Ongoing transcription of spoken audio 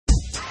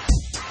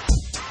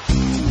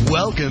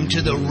Welcome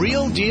to The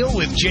Real Deal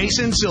with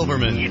Jason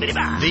Silverman,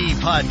 the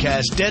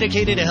podcast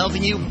dedicated to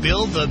helping you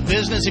build the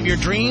business of your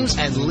dreams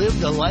and live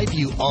the life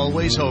you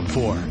always hoped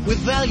for, with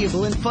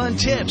valuable and fun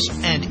tips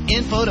and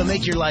info to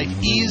make your life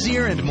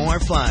easier and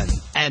more fun.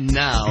 And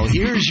now,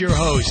 here's your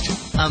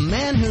host, a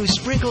man who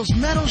sprinkles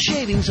metal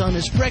shavings on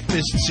his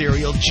breakfast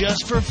cereal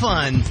just for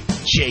fun,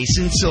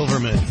 Jason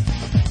Silverman.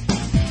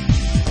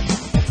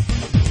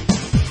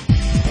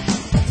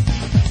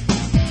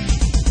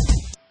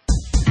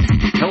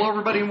 Hello,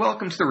 everybody, and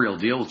welcome to The Real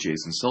Deal with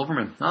Jason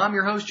Silverman. I'm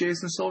your host,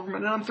 Jason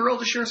Silverman, and I'm thrilled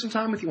to share some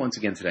time with you once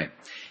again today.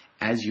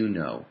 As you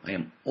know, I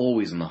am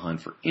always on the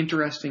hunt for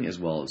interesting as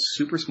well as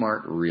super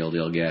smart real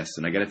deal guests,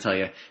 and I got to tell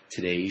you,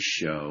 today's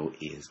show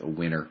is a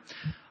winner.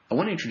 I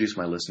want to introduce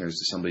my listeners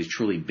to somebody who's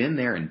truly been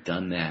there and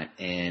done that,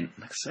 and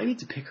I'm excited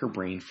to pick her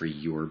brain for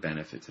your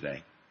benefit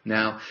today.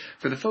 Now,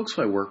 for the folks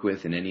who I work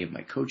with in any of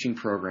my coaching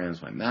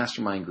programs, my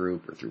mastermind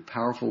group, or through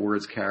Powerful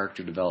Words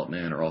character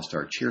development or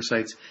all-star cheer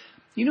sites,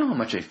 you know how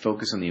much I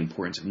focus on the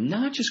importance of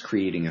not just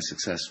creating a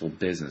successful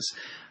business,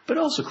 but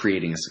also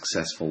creating a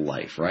successful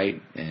life,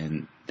 right?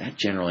 And that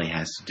generally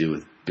has to do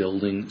with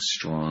building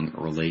strong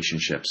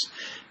relationships.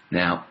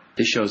 Now,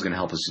 this show is going to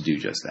help us to do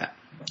just that.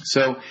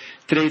 So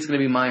today it's going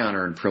to be my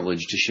honor and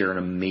privilege to share an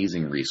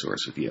amazing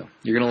resource with you.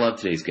 You're going to love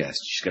today's guest.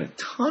 She's got a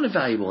ton of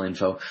valuable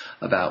info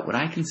about what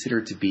I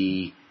consider to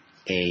be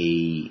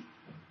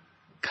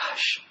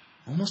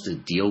almost a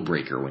deal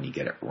breaker when you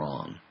get it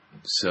wrong.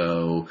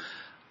 So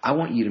I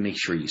want you to make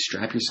sure you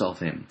strap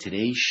yourself in.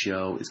 Today's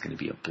show is going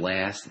to be a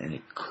blast, and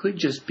it could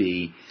just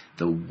be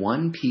the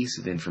one piece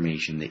of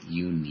information that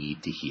you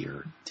need to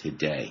hear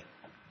today.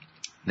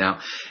 Now,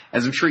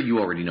 as I'm sure you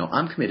already know,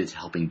 I'm committed to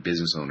helping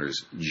business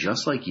owners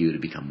just like you to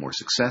become more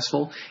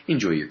successful,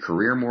 enjoy your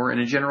career more,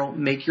 and in general,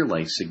 make your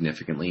life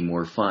significantly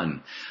more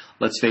fun.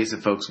 Let's face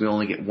it, folks, we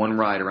only get one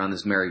ride around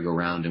this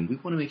merry-go-round, and we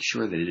want to make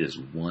sure that it is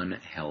one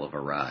hell of a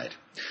ride.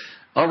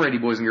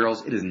 Alrighty, boys and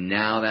girls, it is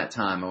now that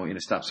time. I want you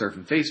to stop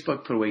surfing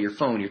Facebook, put away your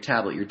phone, your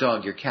tablet, your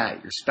dog, your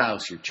cat, your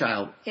spouse, your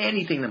child,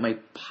 anything that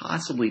might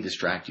possibly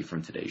distract you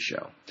from today's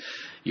show.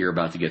 You're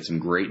about to get some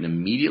great and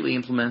immediately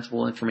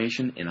implementable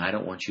information, and I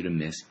don't want you to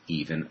miss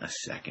even a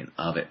second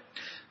of it.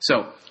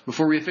 So,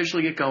 before we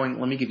officially get going,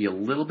 let me give you a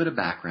little bit of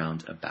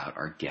background about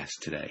our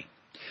guest today.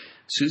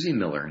 Susie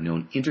Miller,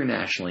 known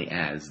internationally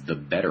as the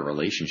Better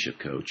Relationship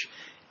Coach,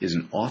 is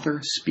an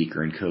author,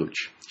 speaker, and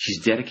coach.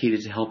 She's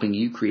dedicated to helping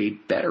you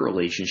create better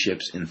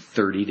relationships in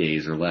 30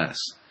 days or less.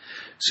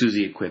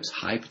 Susie equips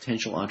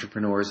high-potential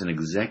entrepreneurs and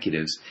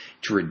executives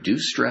to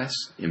reduce stress,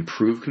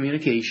 improve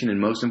communication,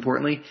 and most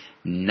importantly,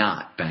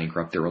 not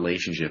bankrupt their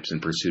relationships in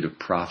pursuit of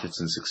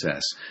profits and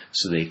success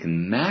so they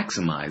can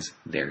maximize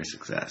their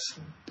success.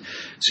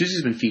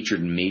 Susie's been featured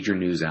in major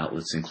news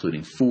outlets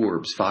including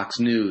Forbes, Fox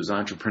News,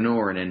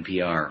 Entrepreneur, and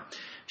NPR.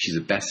 She's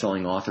a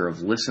best-selling author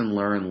of Listen,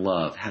 Learn,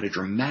 Love, How to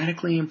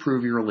Dramatically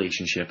Improve Your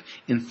Relationship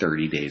in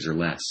 30 Days or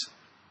Less.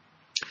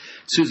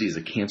 Susie is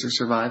a cancer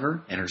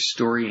survivor, and her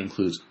story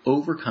includes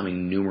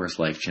overcoming numerous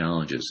life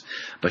challenges,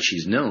 but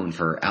she's known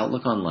for her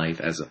outlook on life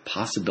as a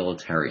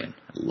possibilitarian.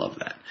 I love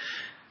that.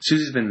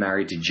 Susie's been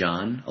married to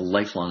John, a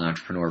lifelong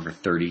entrepreneur for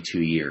 32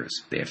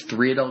 years. They have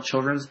 3 adult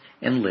children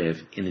and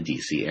live in the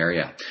D.C.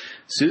 area.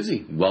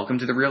 Susie, welcome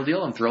to The Real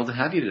Deal. I'm thrilled to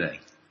have you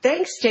today.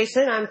 Thanks,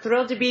 Jason. I'm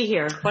thrilled to be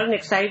here. What an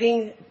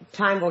exciting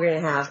time we're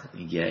going to have.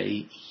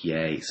 Yay,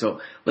 yay. So,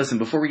 listen,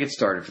 before we get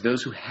started, for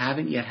those who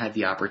haven't yet had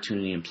the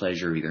opportunity and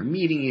pleasure of either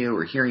meeting you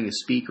or hearing you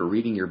speak or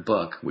reading your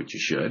book, which you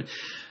should,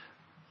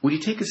 would you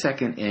take a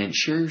second and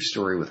share your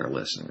story with our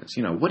listeners?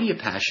 You know, what are you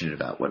passionate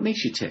about? What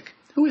makes you tick?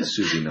 Who is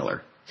Susie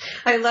Miller?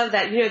 I love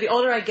that. You know, the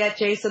older I get,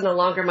 Jason, the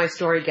longer my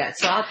story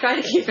gets. So I'll try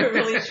to keep it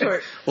really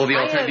short. Well, the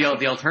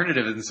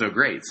alternative isn't so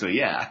great. So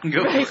yeah,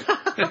 go for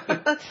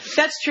it.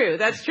 That's true.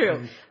 That's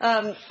true.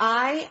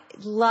 I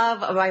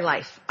love my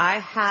life. I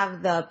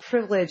have the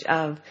privilege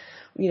of,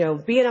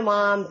 being a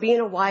mom, being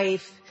a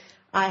wife.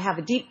 I have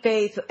a deep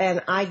faith,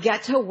 and I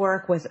get to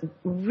work with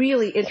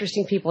really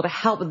interesting people to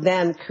help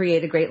them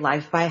create a great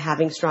life by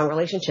having strong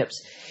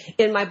relationships.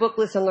 In my book,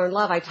 Listen, Learn,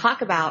 Love, I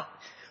talk about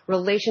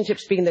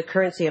relationships being the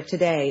currency of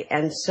today.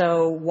 And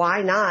so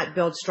why not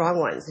build strong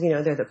ones?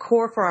 They're the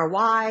core for our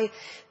why.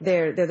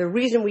 They're the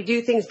reason we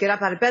do things, get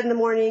up out of bed in the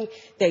morning.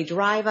 They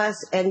drive us.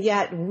 And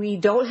yet we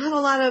don't have a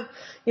lot of,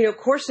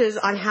 courses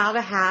on how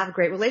to have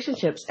great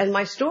relationships. And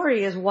my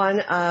story is one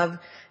of,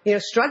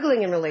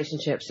 struggling in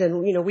relationships.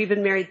 And, we've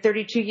been married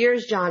 32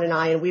 years, John and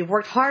I, and we've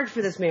worked hard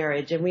for this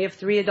marriage. And we have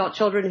 3 adult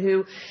children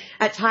who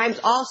at times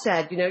all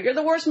said, you're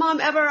the worst mom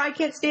ever. I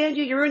can't stand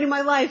you. You're ruining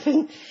my life.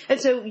 And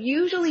so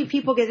usually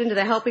people get into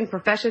the helping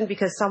profession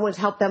because someone's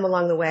helped them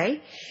along the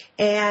way.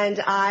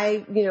 And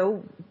I,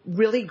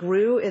 really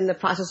grew in the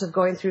process of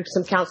going through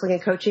some counseling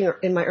and coaching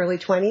in my early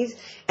 20s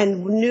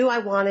and knew I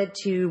wanted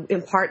to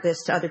impart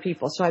this to other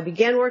people. So I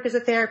began work as a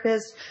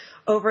therapist.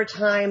 Over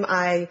time,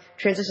 I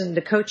transitioned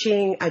into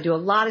coaching. I do a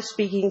lot of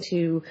speaking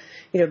to,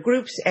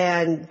 groups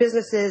and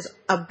businesses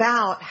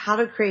about how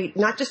to create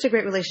not just a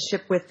great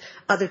relationship with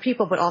other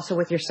people, but also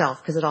with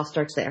yourself, because it all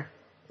starts there.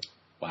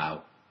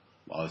 Wow.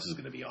 Well, this is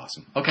going to be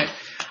awesome. Okay.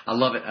 I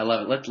love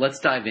it. Let's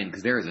dive in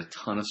because there is a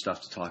ton of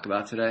stuff to talk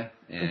about today.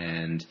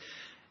 And,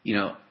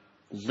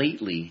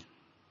 lately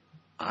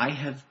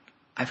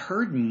I've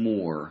heard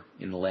more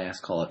in the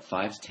last, call it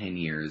 5 to 10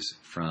 years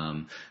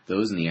from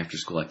those in the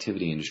after-school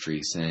activity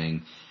industry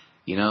saying,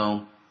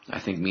 I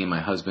think me and my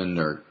husband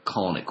are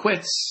calling it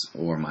quits,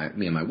 or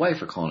me and my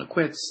wife are calling it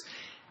quits.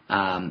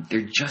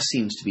 There just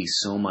seems to be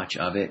so much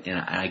of it, and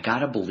I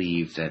gotta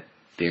believe that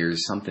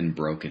there's something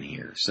broken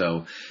here.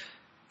 So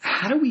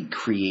how do we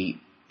create,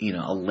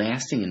 a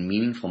lasting and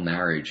meaningful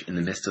marriage in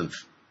the midst of,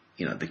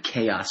 the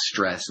chaos,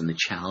 stress, and the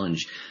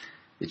challenge?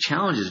 The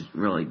challenge is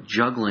really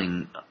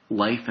juggling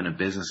life and a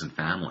business and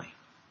family.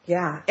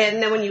 Yeah.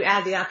 And then when you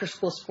add the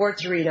after-school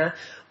sports arena,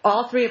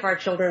 all 3 of our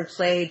children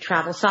played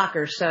travel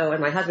soccer. So, and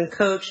my husband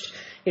coached,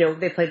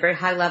 they played very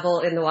high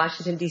level in the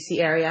Washington, D.C.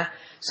 area.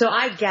 So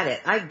I get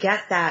it. I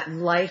get that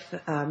life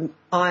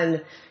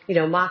on,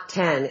 Mach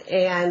 10.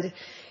 And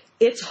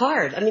it's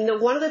hard. I mean,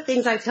 one of the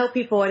things I tell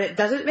people, and it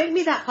doesn't make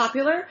me that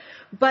popular,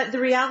 but the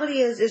reality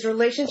is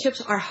relationships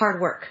are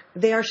hard work.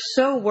 They are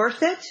so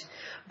worth it.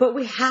 But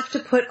we have to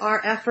put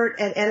our effort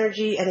and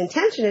energy and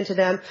intention into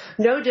them,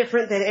 no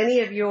different than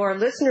any of your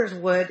listeners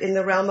would in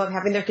the realm of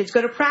having their kids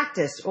go to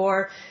practice.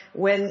 Or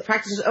when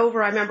practice is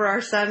over, I remember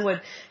our son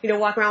would,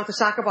 walk around with a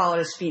soccer ball at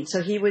his feet.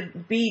 So he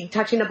would be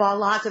touching the ball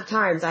lots of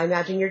times. I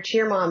imagine your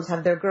cheer moms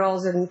have their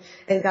girls and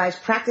guys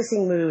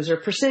practicing moves or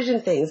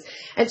precision things.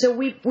 And so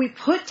we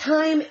put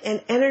time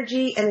and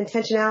energy and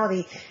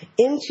intentionality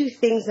into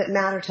things that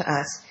matter to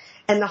us.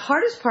 And the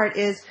hardest part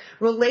is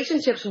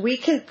relationships. We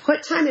can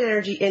put time and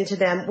energy into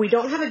them. We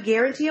don't have a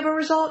guarantee of a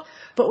result,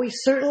 but we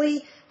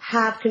certainly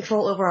have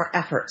control over our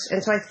efforts.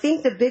 And so I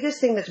think the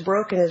biggest thing that's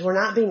broken is we're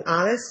not being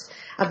honest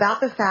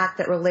about the fact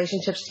that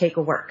relationships take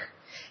a work.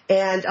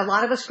 And a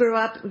lot of us grew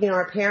up,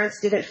 our parents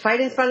didn't fight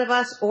in front of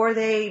us or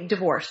they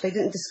divorced. They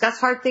didn't discuss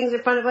hard things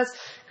in front of us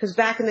because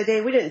back in the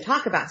day we didn't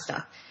talk about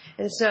stuff.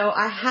 And so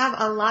I have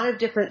a lot of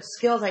different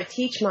skills I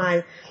teach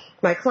my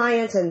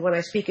clients and when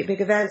I speak at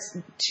big events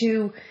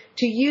to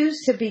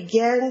use to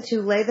begin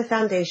to lay the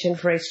foundation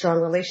for a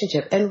strong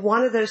relationship. And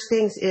one of those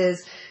things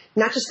is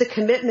not just the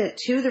commitment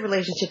to the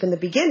relationship in the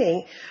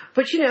beginning,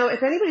 but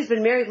if anybody's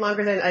been married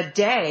longer than a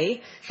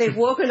day, they've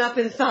woken up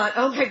and thought,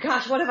 oh my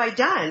gosh, what have I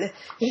done?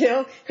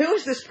 Who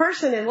is this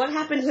person and what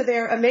happened to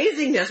their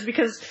amazingness?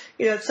 Because,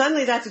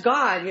 suddenly that's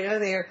gone.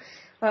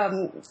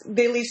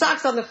 They leave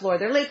socks on the floor.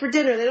 They're late for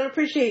dinner. They don't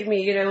appreciate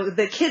me.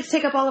 The kids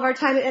take up all of our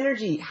time and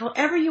energy.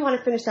 However you want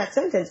to finish that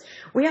sentence,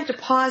 we have to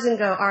pause and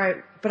go, all right,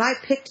 but I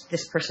picked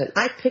this person.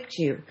 I picked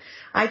you.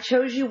 I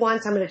chose you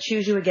once. I'm going to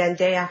choose you again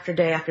day after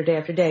day after day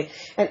after day.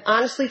 And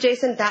honestly,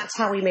 Jason, that's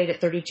how we made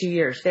it 32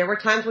 years. There were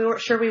times we weren't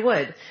sure we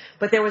would,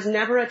 but there was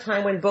never a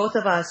time when both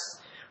of us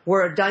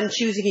were done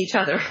choosing each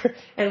other.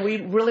 And we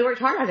really worked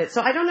hard on it.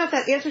 So I don't know if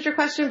that answers your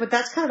question, but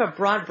that's kind of a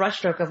broad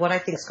brushstroke of what I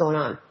think is going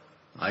on.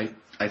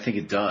 I think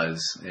it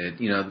does.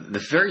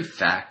 The very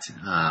fact,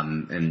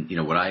 and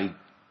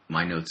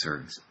my notes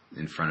are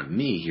in front of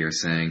me here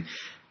saying,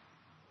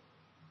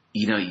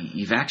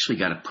 you've actually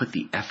got to put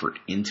the effort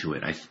into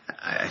it.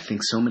 I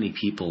think so many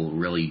people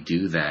really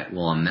do that.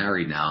 Well, I'm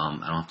married now.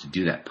 I don't have to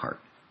do that part.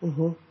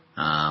 Mm-hmm.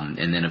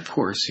 And then of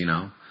course,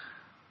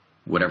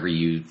 whatever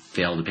you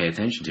fail to pay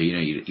attention to,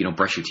 you don't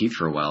brush your teeth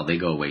for a while. They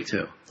go away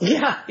too.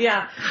 Yeah.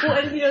 Well,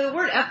 and the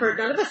word effort,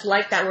 none of us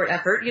like that word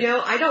effort.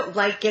 I don't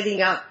like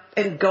getting up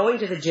and going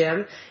to the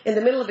gym in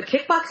the middle of a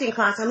kickboxing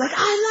class. I'm like,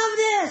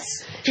 I love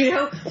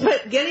this,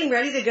 but getting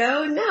ready to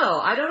go, no,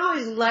 I don't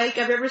always like,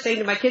 I remember saying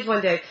to my kids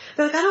one day,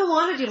 they're like, I don't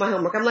want to do my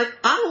homework. I'm like,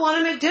 I don't want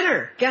to make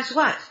dinner. Guess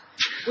what?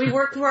 We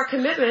work through our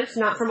commitments,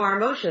 not from our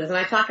emotions. And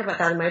I talk about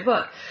that in my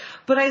book.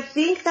 But I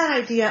think that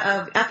idea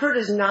of effort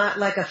is not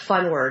like a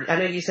fun word. I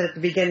know you said at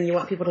the beginning you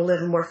want people to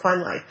live a more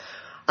fun life.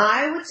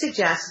 I would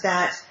suggest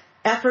that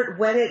effort,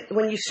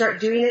 when you start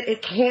doing it,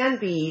 it can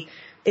be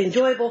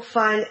enjoyable,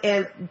 fun,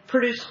 and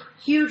produce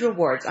huge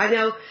rewards. I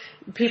know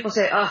people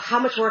say, oh, how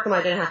much work am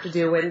I going to have to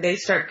do when they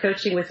start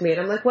coaching with me? And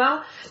I'm like,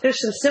 well,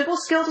 there's some simple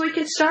skills we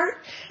can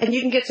start, and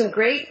you can get some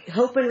great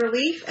hope and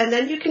relief, and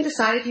then you can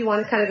decide if you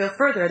want to kind of go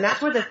further. And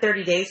that's where the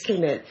 30 days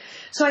came in.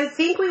 So I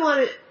think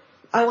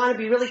I want to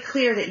be really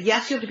clear that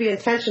yes, you have to be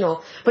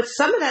intentional, but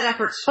some of that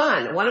effort's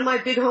fun. One of my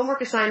big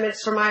homework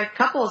assignments for my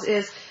couples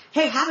is,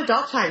 hey, have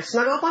adult time.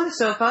 Snuggle up on the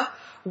sofa,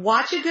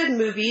 watch a good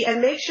movie,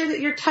 and make sure that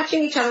you're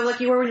touching each other like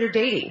you were when you're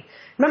dating.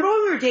 Remember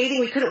when we were dating,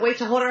 we couldn't wait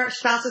to hold our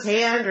spouse's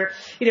hand, or,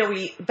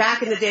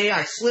 back in the day,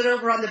 I slid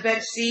over on the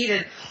bench seat,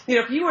 and,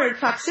 if you were in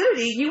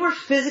proximity, you were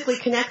physically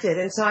connected.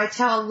 And so I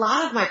tell a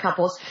lot of my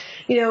couples,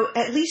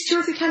 at least 2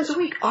 or 3 times a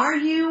week, are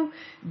you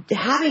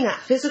having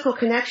that physical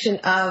connection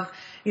of,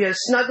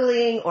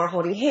 snuggling or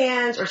holding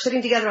hands or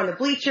sitting together on the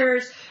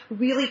bleachers,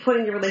 really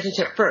putting your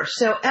relationship first.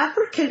 So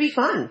effort can be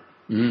fun.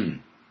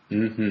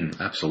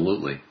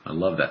 Absolutely. I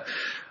love that.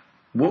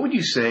 What would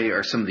you say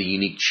are some of the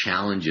unique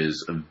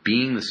challenges of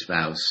being the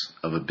spouse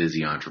of a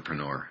busy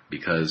entrepreneur?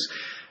 Because,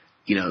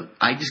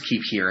 I just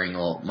keep hearing,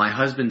 well, my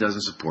husband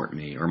doesn't support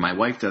me, or my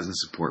wife doesn't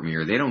support me,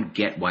 or they don't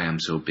get why I'm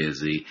so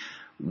busy.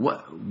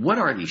 What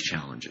are these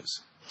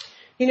challenges?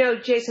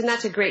 Jason,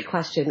 that's a great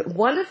question.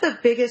 One of the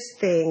biggest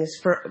things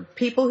for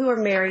people who are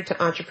married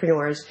to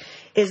entrepreneurs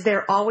is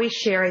they're always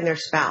sharing their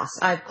spouse.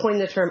 I've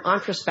coined the term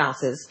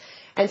entre-spouses.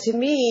 And to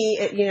me,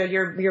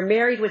 you're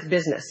married with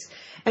business.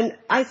 And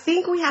I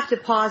think we have to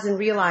pause and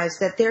realize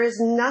that there is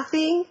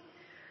nothing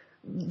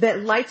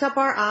that lights up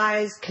our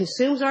eyes,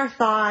 consumes our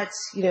thoughts,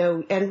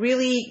 and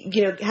really,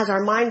 has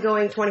our mind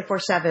going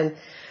 24/7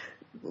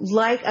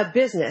 like a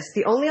business.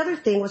 The only other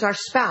thing was our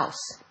spouse.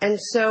 And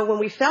so when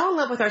we fell in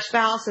love with our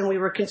spouse and we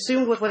were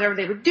consumed with whatever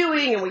they were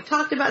doing and we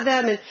talked about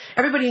them and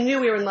everybody knew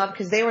we were in love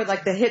because they were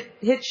like the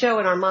hit show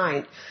in our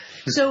mind.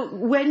 So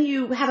when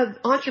you have an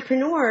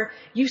entrepreneur,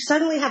 you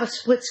suddenly have a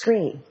split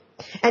screen.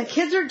 And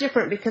kids are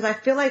different because I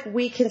feel like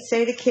we can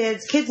say to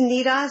kids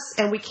need us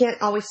and we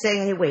can't always say,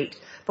 hey, wait.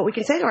 But we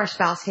can say to our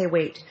spouse, hey,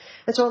 wait.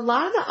 And so a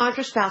lot of the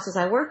entre-spouses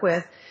I work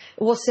with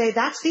will say,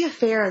 that's the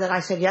affair that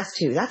I said yes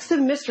to. That's the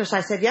mistress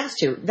I said yes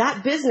to.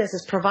 That business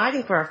is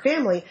providing for our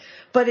family,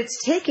 but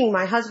it's taking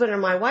my husband or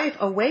my wife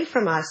away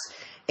from us,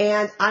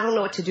 and I don't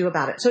know what to do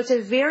about it. So it's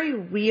a very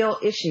real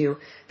issue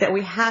that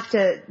we have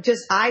to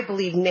I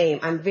believe, name.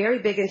 I'm very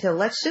big into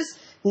let's just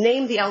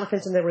name the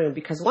elephants in the room,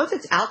 because once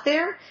it's out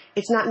there,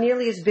 it's not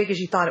nearly as big as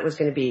you thought it was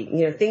going to be.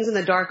 Things in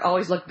the dark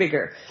always look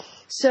bigger.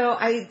 So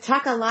I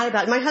talk a lot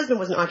about, my husband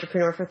was an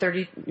entrepreneur for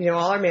 30,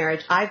 all our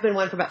marriage. I've been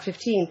one for about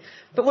 15.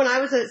 But when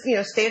I was a,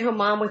 stay-at-home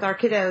mom with our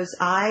kiddos,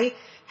 I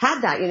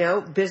had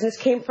that, business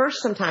came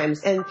first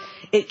sometimes. And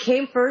it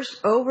came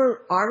first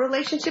over our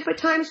relationship at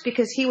times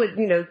because he would,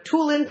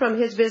 tool in from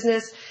his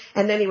business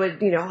and then he would,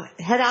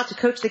 head out to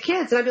coach the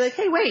kids. And I'd be like,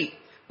 hey, wait,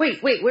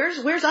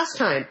 where's us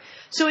time?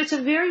 So it's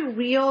a very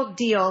real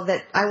deal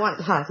that I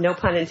want, no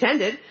pun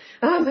intended,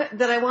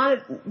 that I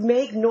want to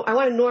I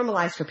want to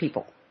normalize for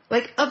people.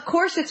 Like, of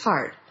course it's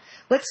hard.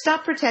 Let's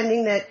stop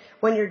pretending that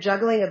when you're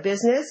juggling a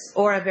business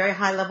or a very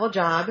high-level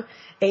job,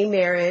 a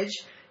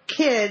marriage,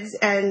 kids,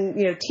 and,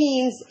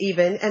 teens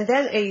even, and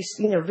then a,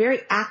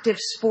 very active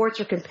sports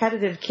or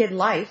competitive kid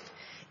life,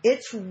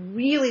 it's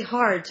really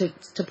hard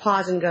to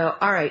pause and go,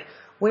 all right,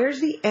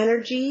 where's the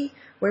energy?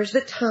 Where's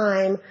the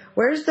time?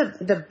 Where's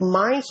the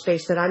mind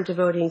space that I'm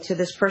devoting to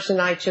this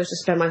person I chose to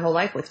spend my whole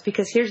life with?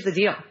 Because here's the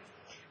deal.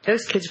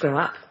 Those kids grow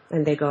up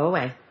and they go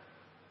away.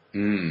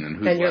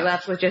 And you're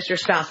left with just your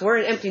spouse. We're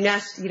an empty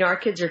nest. Our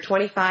kids are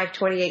 25,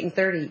 28, and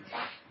 30.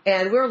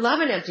 And we're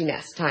loving empty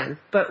nest time.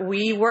 But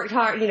we worked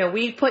hard.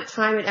 We put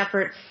time and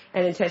effort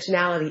and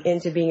intentionality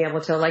into being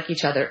able to like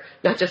each other,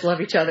 not just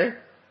love each other.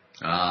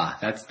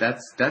 That's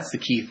the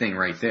key thing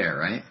right there,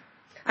 right?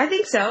 I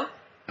think so.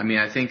 I mean,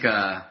 I think,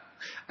 I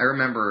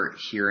remember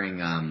hearing,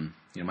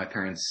 my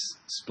parents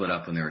split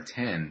up when I was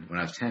 10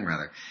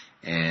 rather.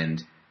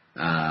 And,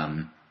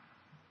 I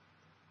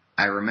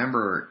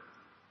remember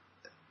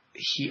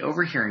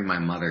overhearing my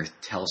mother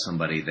tell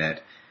somebody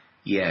that,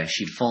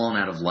 she'd fallen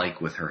out of like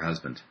with her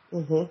husband.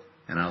 Mm-hmm.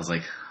 And I was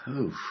like,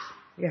 oof.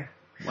 Yeah.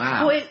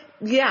 Wow. Well,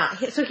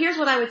 so here's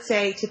what I would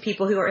say to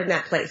people who are in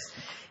that place.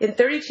 In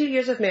 32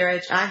 years of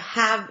marriage, I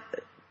have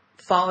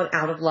fallen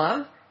out of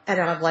love and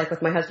out of like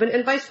with my husband,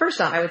 and vice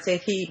versa. I would say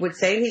he would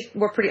say, and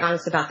we're pretty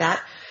honest about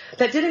that.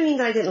 That didn't mean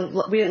that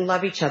we didn't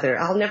love each other.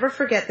 I'll never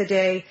forget the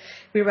day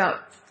we were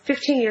about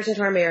 15 years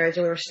into our marriage,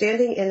 and we were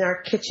standing in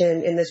our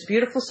kitchen in this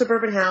beautiful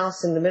suburban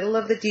house in the middle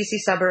of the D.C.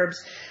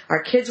 suburbs.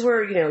 Our kids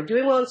were,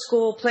 doing well in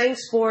school, playing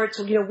sports.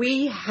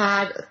 We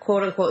had,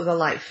 quote unquote, the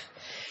life,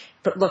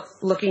 but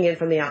looking in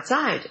from the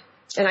outside.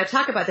 And I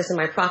talk about this in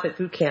my Profit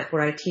Bootcamp,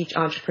 where I teach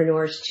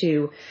entrepreneurs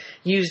to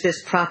use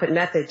this profit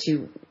method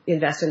to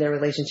invest in their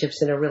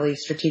relationships in a really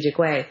strategic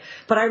way.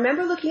 But I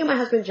remember looking at my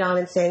husband, John,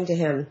 and saying to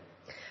him,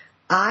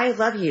 I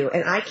love you,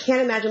 and I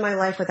can't imagine my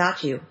life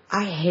without you.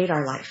 I hate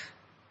our life.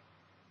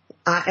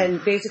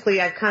 And basically,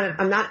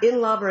 I'm not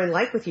in love or in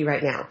like with you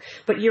right now,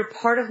 but you're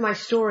part of my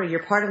story.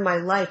 You're part of my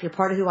life. You're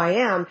part of who I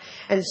am.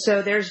 And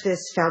so there's this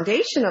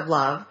foundation of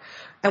love,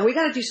 and we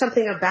got to do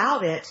something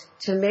about it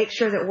to make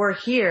sure that we're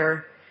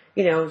here,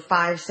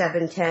 5,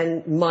 7,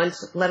 10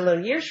 months, let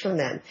alone years from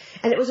then.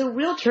 And it was a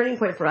real turning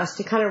point for us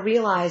to kind of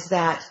realize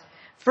that,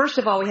 first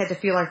of all, we had to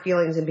feel our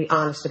feelings and be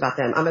honest about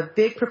them. I'm a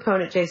big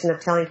proponent, Jason,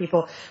 of telling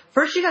people,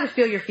 first you got to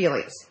feel your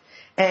feelings.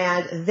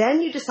 And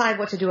then you decide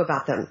what to do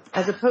about them.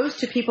 As opposed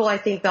to people, I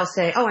think they'll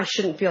say, oh, I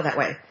shouldn't feel that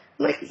way.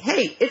 I'm like,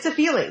 hey, it's a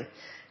feeling.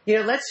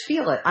 Let's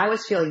feel it. I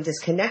was feeling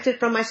disconnected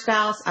from my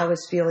spouse. I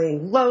was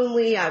feeling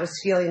lonely. I was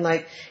feeling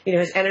like,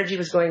 his energy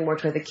was going more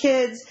toward the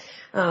kids.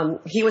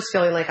 He was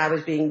feeling like I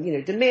was being,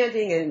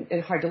 demanding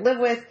and hard to live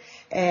with.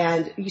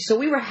 And so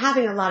we were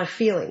having a lot of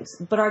feelings.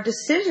 But our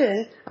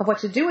decision of what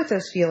to do with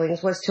those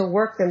feelings was to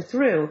work them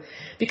through.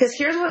 Because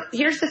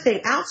here's the thing.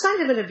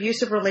 Outside of an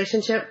abusive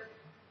relationship,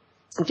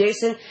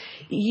 Jason,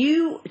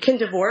 you can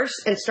divorce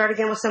and start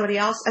again with somebody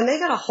else, and they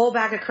got a whole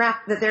bag of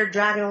crap that they're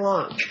dragging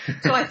along.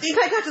 So I think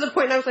I got to the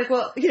point and I was like,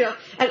 well,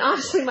 and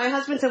honestly, my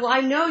husband said, well,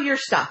 I know your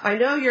stuff. I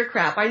know your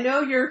crap. I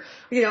know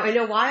I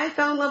know why I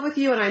fell in love with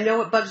you, and I know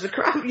what bugs the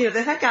crap,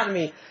 the heck out of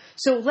me.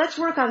 So let's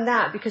work on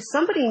that, because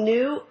somebody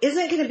new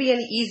isn't going to be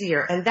any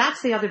easier, and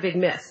that's the other big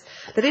myth.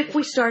 That if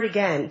we start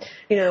again,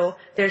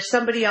 there's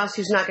somebody else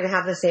who's not going to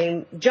have the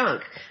same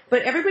junk.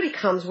 But everybody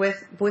comes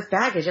with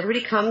baggage.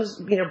 Everybody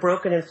comes,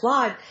 broken and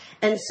flawed.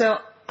 And so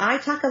I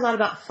talk a lot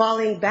about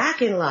falling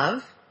back in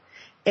love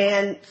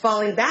and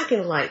falling back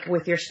in like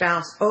with your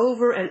spouse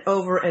over and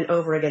over and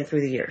over again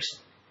through the years.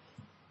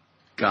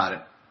 Got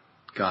it.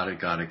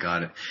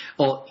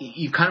 Well,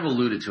 you kind of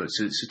alluded to it.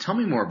 So tell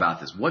me more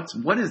about this.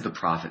 What is the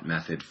profit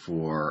method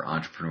for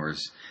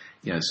entrepreneurs,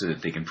 so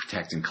that they can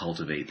protect and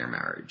cultivate their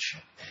marriage?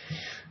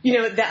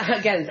 That,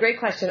 again, great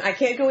question. I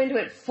can't go into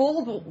it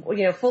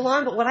full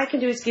on, but what I can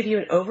do is give you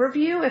an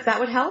overview, if that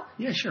would help.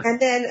 Yeah, sure. And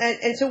then,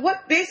 and so what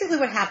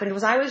happened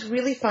was I was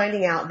really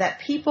finding out that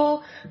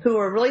people who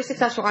are really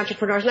successful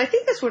entrepreneurs, and I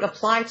think this would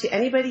apply to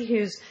anybody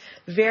who's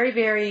very,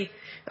 very,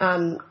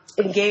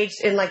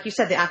 engaged in, like you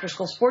said, the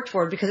after-school sports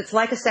world, because it's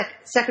like a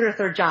second or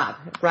third job,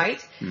 right?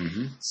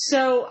 Mm-hmm.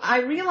 So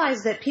I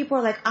realized that people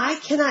are like, I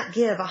cannot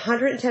give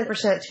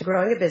 110% to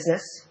growing a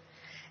business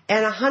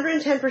and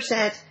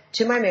 110%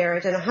 to my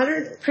marriage and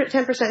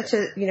 110%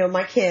 to,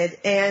 my kid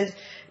and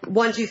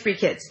 1, 2, 3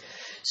 kids.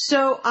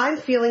 So I'm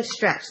feeling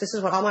stretched. This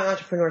is what all my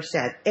entrepreneurs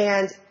said.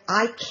 And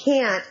I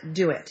can't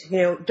do it.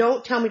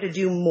 Don't tell me to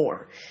do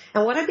more.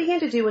 And what I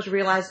began to do was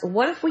realize,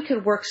 what if we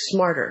could work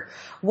smarter?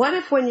 What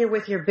if when you're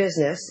with your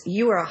business,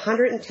 you are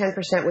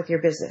 110% with your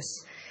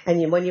business?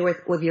 And when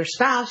you're with your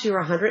spouse, you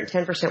are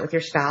 110% with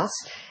your spouse.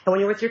 And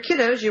when you're with your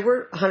kiddos, you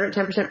were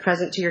 110%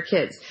 present to your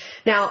kids.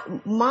 Now,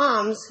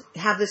 moms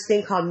have this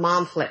thing called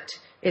mom flipped.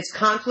 It's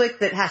conflict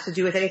that has to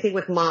do with anything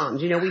with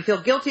moms. We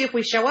feel guilty if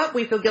we show up.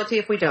 We feel guilty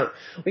if we don't.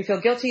 We feel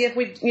guilty if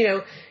we,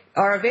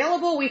 are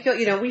available. We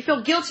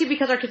feel guilty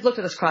because our kids looked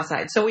at us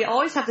cross-eyed. So we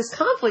always have this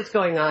conflict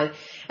going on.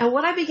 And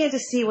what I began to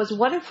see was,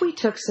 what if we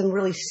took some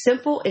really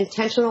simple,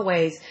 intentional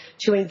ways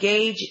to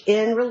engage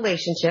in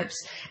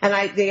relationships? And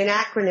the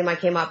acronym I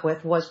came up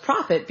with was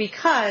PROFIT,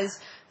 because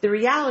the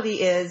reality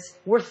is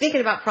we're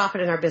thinking about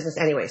profit in our business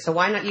anyway. So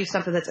why not use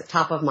something that's at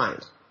top of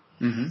mind?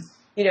 Mm-hmm.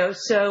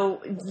 So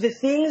the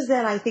things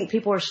that I think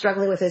people are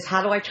struggling with is,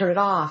 how do I turn it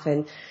off?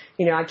 And,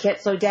 I can't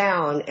slow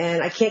down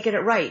and I can't get it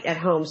right at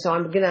home. So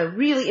I'm going to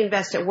really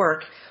invest at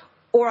work.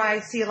 Or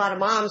I see a lot of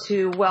moms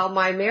who,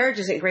 my marriage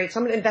isn't great, so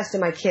I'm going to invest in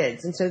my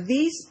kids. And so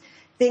these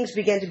things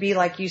begin to be,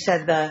 like you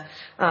said, the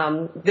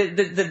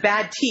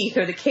bad teeth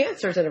or the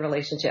cancers in a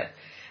relationship.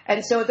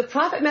 And so the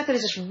profit method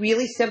is just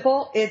really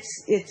simple.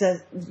 It's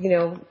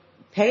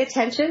pay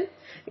attention.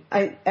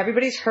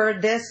 Everybody's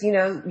heard this, you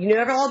know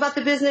all about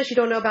the business. You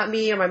don't know about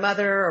me or my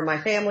mother or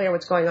my family or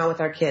what's going on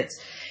with our kids.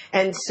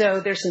 And so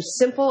there's some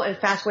simple and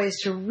fast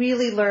ways to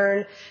really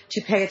learn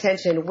to pay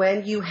attention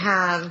when you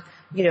have,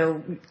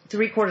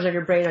 3/4 of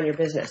your brain on your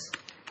business.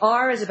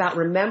 R is about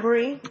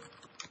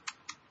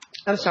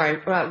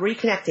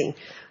reconnecting.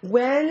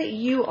 When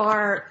you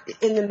are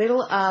in the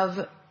middle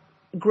of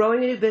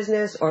growing a new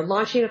business or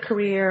launching a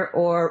career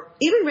or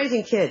even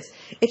raising kids,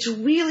 it's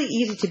really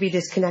easy to be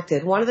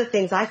disconnected. One of the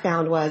things I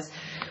found was,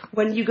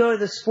 when you go to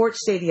the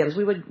sports stadiums,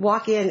 we would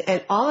walk in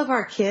and all of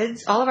our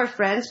kids, all of our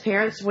friends,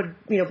 parents would,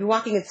 be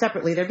walking in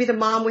separately. There'd be the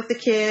mom with the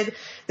kid,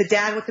 the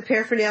dad with the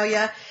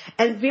paraphernalia,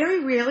 and very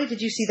rarely did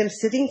you see them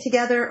sitting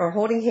together or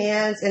holding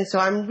hands. And so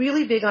I'm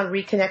really big on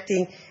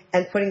reconnecting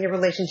and putting your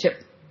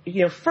relationship,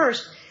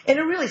 first in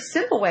a really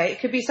simple way. It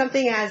could be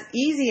something as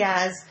easy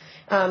as,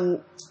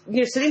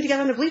 sitting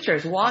together on the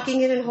bleachers,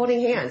 walking in and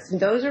holding hands. And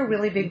those are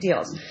really big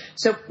deals.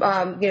 So,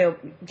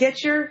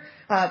 get your,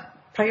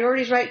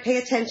 priorities right, pay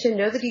attention,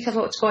 know the details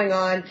of what's going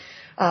on,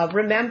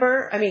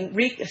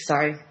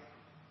 reconnect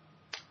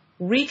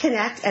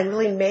and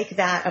really make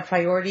that a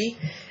priority.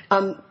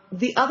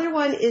 The other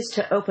one is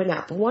to open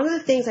up. One of the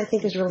things I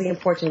think is really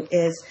important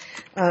is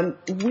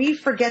we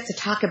forget to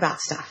talk about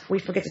stuff. We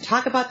forget to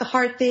talk about the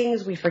hard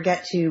things. We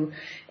forget to,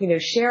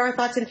 share our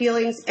thoughts and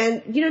feelings.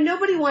 And,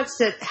 nobody wants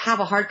to have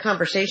a hard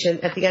conversation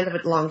at the end of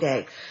a long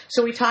day.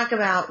 So we talk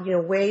about,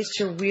 ways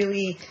to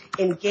really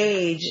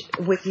engage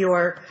with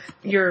your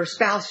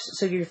spouse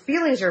so your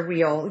feelings are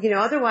real.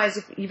 Otherwise,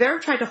 if you've ever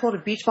tried to hold a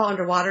beach ball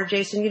underwater,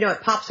 Jason,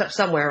 it pops up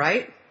somewhere,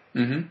 right?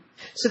 Mm-hmm.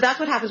 So that's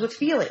what happens with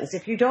feelings.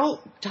 If you don't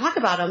talk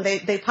about them,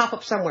 they pop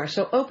up somewhere.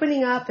 So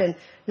opening up and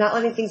not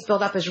letting things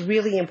build up is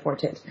really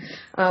important.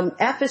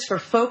 F is for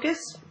focus,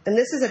 and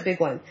this is a big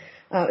one,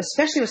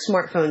 especially with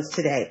smartphones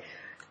today.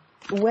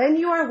 When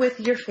you are with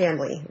your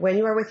family, when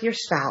you are with your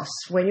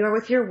spouse, when you are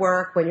with your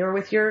work, when you are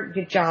with your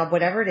job,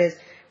 whatever it is,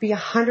 be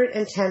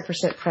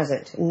 110%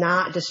 present,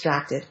 not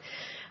distracted.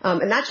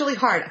 And that's really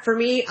hard. For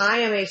me, I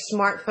am a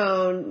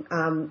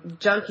smartphone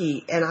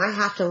junkie, and I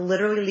have to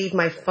literally leave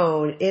my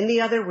phone in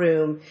the other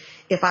room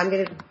if I'm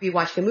going to be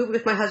watching a movie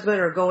with my husband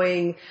or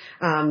going,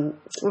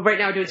 right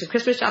now we're doing some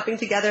Christmas shopping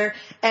together,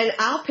 and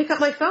I'll pick up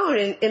my phone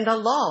in the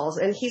lulls,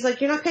 and he's like,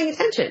 you're not paying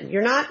attention.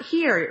 You're not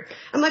here.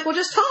 I'm like, well,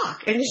 just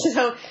talk. And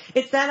so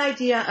it's that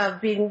idea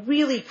of being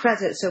really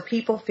present so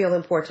people feel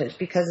important,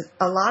 because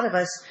a lot of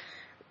us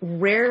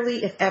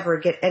rarely, if ever,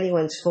 get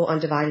anyone's full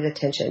undivided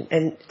attention.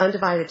 And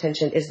undivided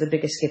attention is the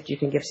biggest gift you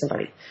can give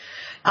somebody.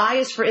 I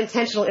is for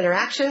intentional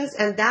interactions,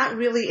 and that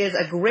really is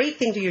a great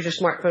thing to use your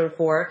smartphone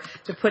for,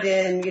 to put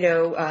in,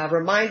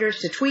 reminders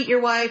to tweet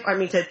your wife,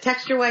 to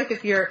text your wife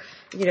if you're,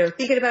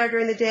 thinking about her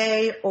during the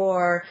day,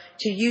 or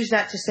to use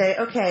that to say,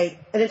 okay,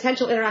 an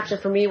intentional interaction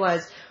for me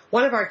was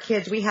one of our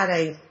kids, we had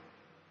a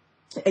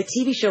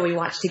TV show we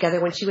watched together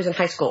when she was in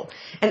high school.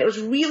 And it was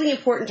really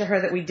important to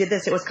her that we did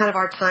this. It was kind of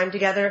our time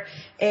together.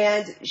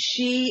 And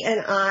she and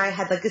I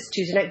had like this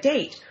Tuesday night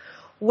date.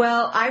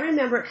 Well, I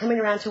remember it coming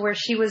around to where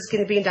she was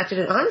going to be inducted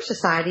in Honor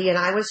Society, and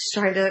I was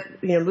trying to,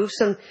 move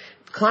some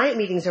client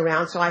meetings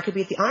around so I could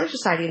be at the Honor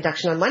Society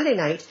induction on Monday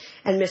night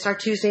and miss our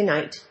Tuesday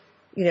night,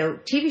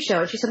 TV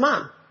show. And she said,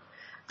 Mom,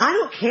 I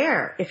don't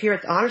care if you're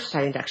at the Honor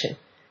Society induction,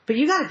 but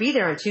you got to be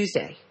there on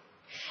Tuesday.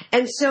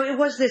 And so it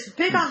was this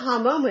big aha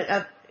moment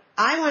of,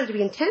 I wanted to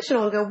be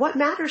intentional and go, what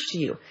matters to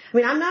you?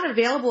 I'm not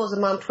available as a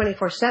mom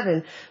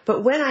 24/7,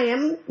 but when I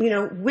am,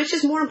 which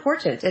is more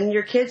important? And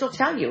your kids will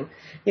tell you,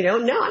 no,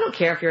 I don't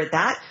care if you're at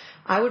that.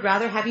 I would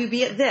rather have you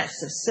be at this.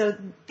 So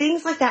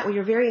things like that where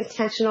you're very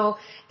intentional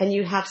and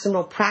you have some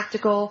real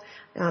practical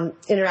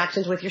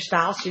interactions with your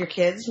spouse or your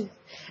kids.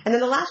 And then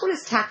the last one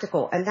is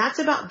tactical, and that's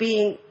about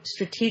being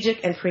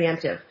strategic and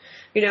preemptive.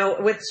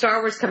 With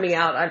Star Wars coming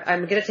out,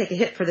 I'm going to take a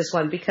hit for this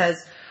one because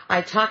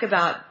I talk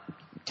about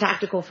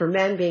tactical for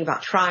men being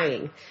about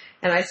trying.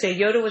 And I say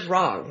Yoda was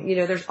wrong.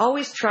 There's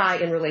always try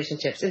in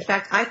relationships. In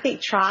fact, I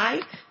think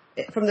try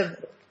from the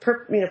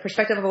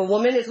perspective of a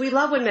woman is we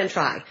love when men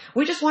try.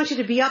 We just want you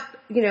to be up,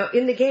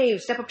 in the game,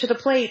 step up to the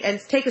plate and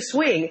take a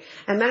swing.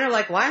 And men are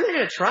like, why am I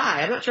going to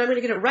try? I'm not sure I'm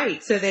going to get it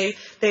right. So they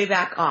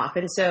back off.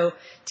 And so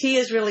T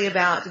is really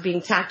about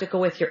being tactical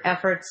with your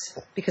efforts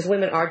because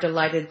women are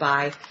delighted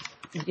by,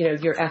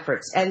 your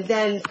efforts. And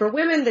then for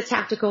women, the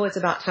tactical is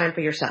about time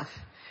for yourself.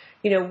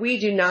 We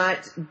do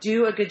not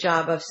do a good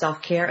job of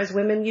self-care as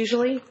women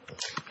usually,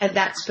 and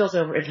that spills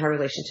over into our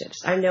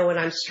relationships. I know when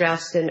I'm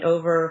stressed and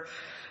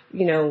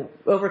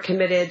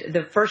overcommitted,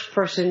 the first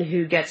person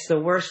who gets the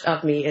worst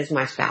of me is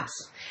my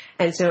spouse.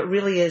 And so it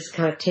really is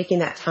kind of taking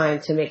that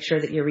time to make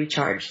sure that you're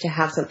recharged, to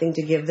have something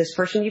to give this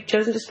person you've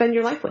chosen to spend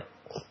your life with.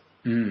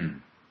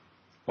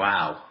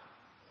 Wow.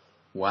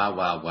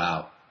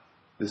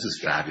 This is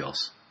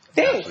fabulous.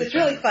 Thanks. It's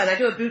really fun. I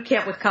do a boot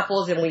camp with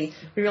couples, and we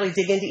really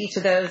dig into each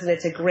of those, and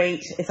it's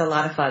a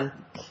lot of fun.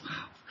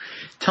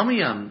 Tell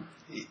me,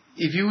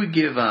 if you would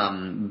give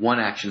one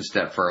action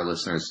step for our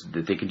listeners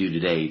that they can do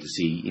today to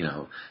see,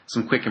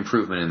 some quick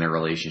improvement in their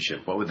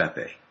relationship, what would that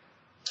be?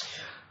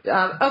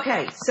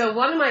 Okay, so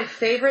one of my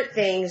favorite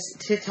things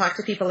to talk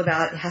to people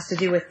about has to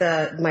do with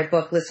my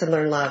book, Listen,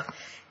 Learn, Love.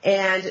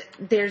 And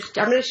I'm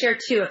going to share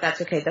two, if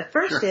that's okay. The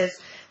first is,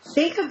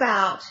 think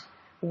about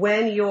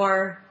when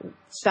your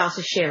spouse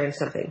is sharing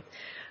something.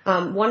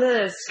 One of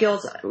the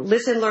skills,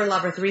 listen, learn,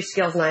 love are 3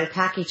 skills, and I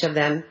unpack each of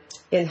them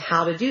in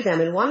how to do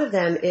them. And one of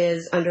them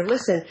is under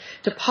listen,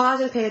 to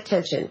pause and pay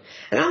attention.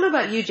 And I don't know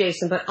about you,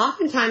 Jason, but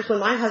oftentimes when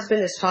my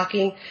husband is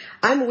talking,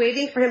 I'm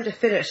waiting for him to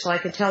finish so I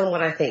can tell him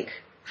what I think.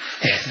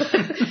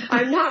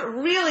 I'm not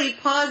really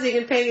pausing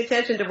and paying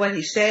attention to what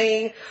he's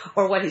saying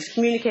or what he's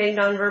communicating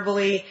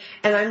nonverbally.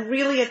 And I'm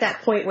really at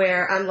that point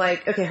where I'm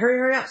like, okay,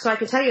 hurry up so I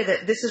can tell you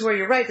that this is where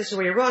you're right, this is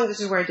where you're wrong, this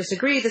is where I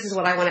disagree, this is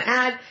what I want to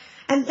add.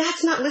 And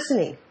that's not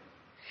listening.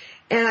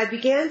 And I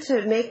began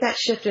to make that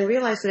shift and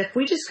realize that if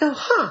we just go,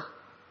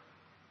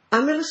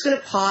 I'm just going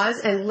to pause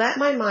and let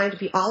my mind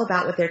be all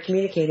about what they're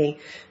communicating.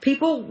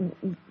 People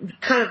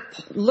kind of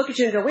look at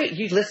you and go, wait,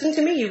 you listened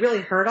to me? You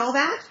really heard all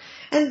that?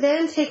 And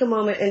then take a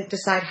moment and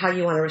decide how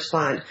you want to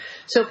respond.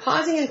 So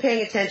pausing and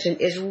paying attention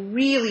is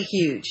really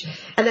huge.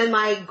 And then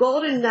my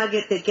golden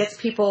nugget that gets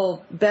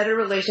people better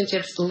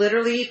relationships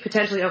literally,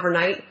 potentially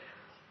overnight,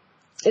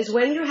 is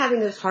when you're having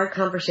those hard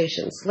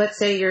conversations. Let's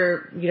say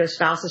your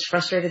spouse is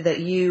frustrated that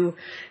you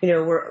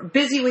were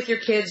busy with your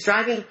kids,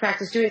 driving to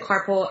practice, doing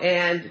carpool,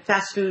 and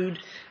fast food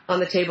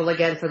on the table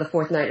again for the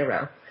 4th night in a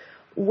row.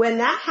 When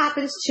that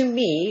happens to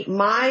me,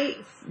 my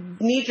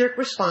knee-jerk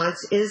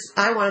response is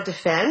I want to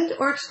defend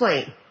or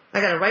explain.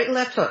 I got a right and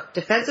left hook,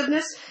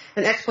 defensiveness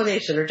and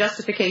explanation or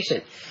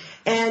justification.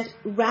 And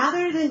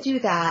rather than do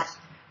that,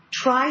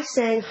 try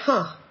saying,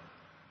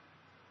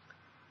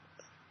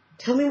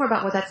 tell me more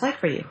about what that's like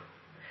for you.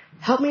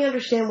 Help me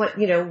understand what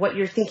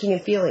you're thinking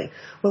and feeling.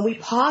 When we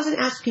pause and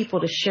ask people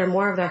to share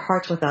more of their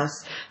hearts with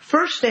us,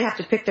 first they have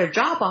to pick their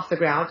job off the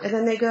ground, and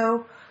then they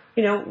go,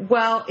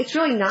 well, it's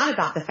really not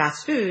about the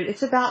fast food.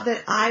 It's about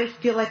that I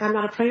feel like I'm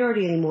not a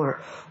priority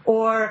anymore.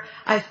 Or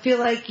I feel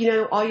like,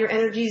 all your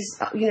energy's,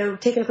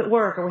 taken up at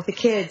work or with the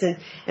kids. And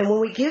when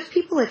we give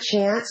people a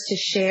chance to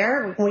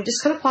share, when we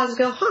just kind of pause and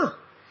go,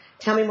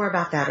 tell me more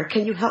about that. Or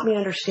can you help me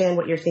understand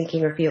what you're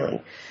thinking or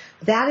feeling?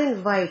 That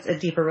invites a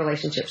deeper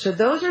relationship. So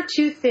those are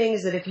 2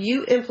 things that if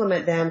you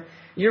implement them,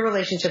 your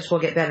relationships will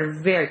get better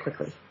very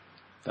quickly.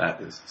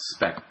 That is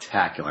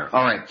spectacular.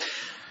 All right.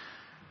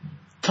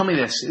 Tell me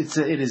this.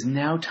 It is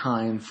now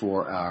time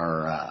for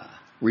our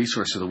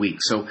resource of the week.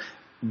 So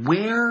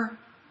where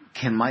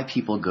can my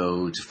people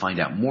go to find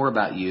out more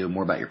about you,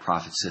 more about your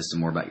profit system,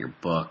 more about your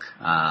book?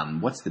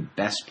 What's the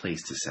best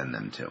place to send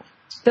them to?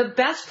 The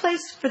best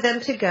place for them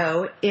to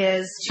go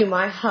is to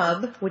my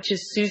hub, which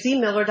is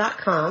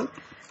susiemiller.com.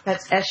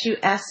 That's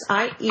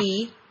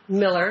SUSIE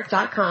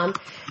Miller.com.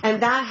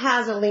 And that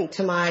has a link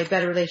to my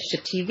Better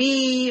Relationship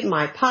TV,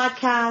 my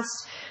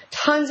podcast,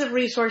 tons of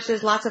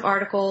resources, lots of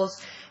articles.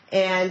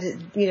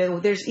 And,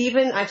 there's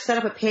even, I've set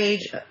up a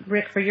page,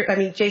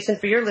 Jason,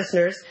 for your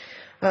listeners,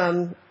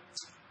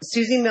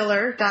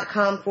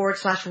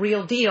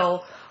 susiemiller.com/real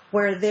deal,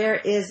 where there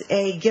is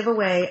a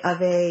giveaway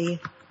of a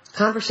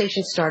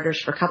conversation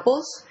starters for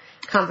couples,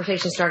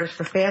 conversation starters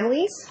for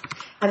families,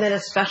 and then a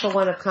special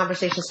one of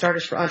conversation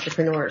starters for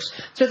entrepreneurs.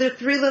 So there are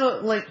 3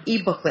 little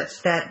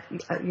e-booklets that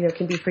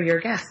can be for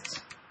your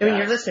guests,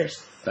 your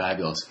listeners.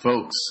 Fabulous.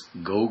 Folks,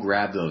 go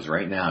grab those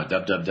right now.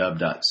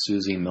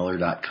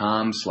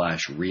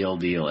 www.susiemiller.com/real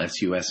deal.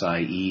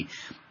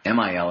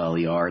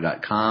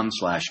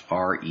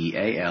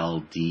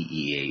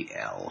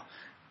 SUSIEMILLER.com/REALDEAL.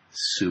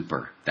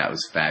 Super. That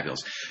was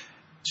fabulous.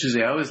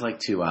 Susie, I always like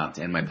to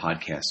end my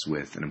podcast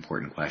with an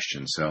important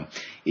question. So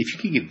if you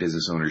could give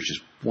business owners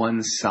just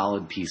one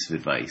solid piece of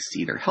advice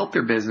to either help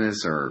their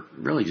business or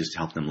really just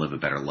help them live a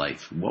better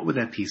life, what would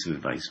that piece of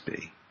advice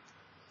be?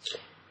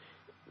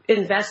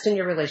 Invest in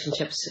your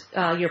relationships,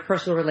 your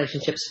personal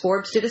relationships.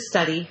 Forbes did a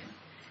study,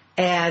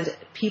 and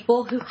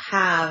people who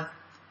have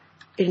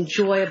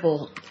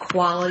enjoyable,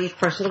 quality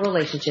personal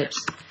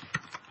relationships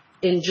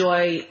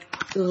enjoy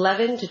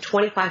 11 to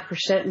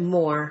 25%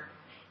 more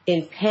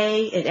in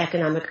pay, in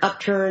economic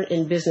upturn,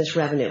 in business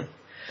revenue.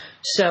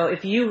 So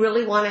if you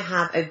really want to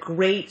have a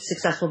great,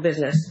 successful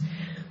business,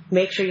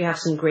 make sure you have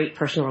some great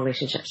personal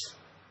relationships.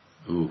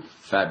 Ooh,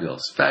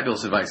 fabulous.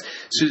 Fabulous advice.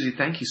 Susie,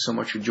 thank you so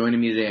much for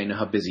joining me today. I know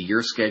how busy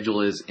your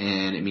schedule is,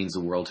 and it means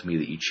the world to me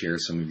that you share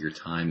some of your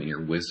time and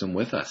your wisdom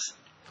with us.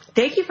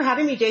 Thank you for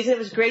having me, Jason. It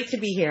was great to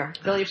be here.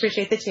 Really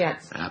appreciate the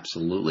chance.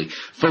 Absolutely.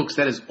 Folks,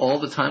 that is all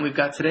the time we've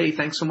got today.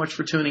 Thanks so much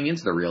for tuning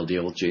into The Real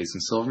Deal with Jason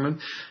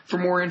Silverman. For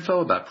more info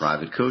about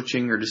private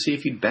coaching or to see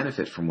if you'd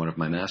benefit from one of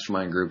my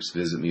mastermind groups,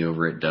 visit me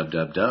over at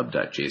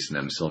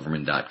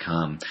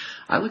www.jasonmsilverman.com.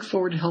 I look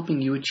forward to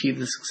helping you achieve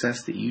the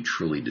success that you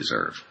truly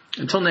deserve.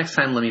 Until next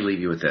time, let me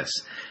leave you with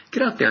this.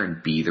 Get out there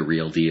and be the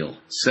real deal.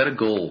 Set a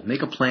goal,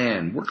 make a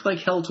plan, work like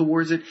hell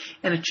towards it,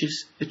 and achieve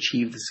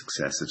the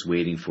success that's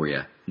waiting for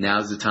you.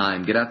 Now's the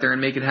time. Get out there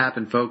and make it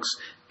happen, folks.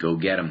 Go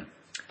get 'em.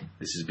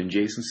 This has been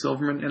Jason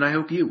Silverman, and I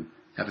hope you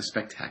have a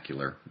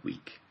spectacular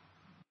week.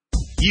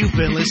 You've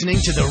been listening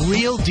to The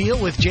Real Deal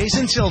with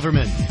Jason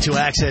Silverman. To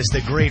access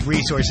the great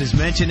resources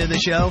mentioned in the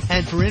show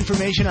and for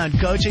information on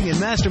coaching and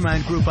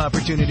mastermind group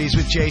opportunities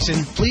with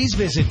Jason, please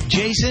visit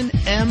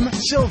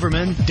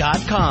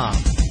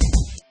jasonmsilverman.com.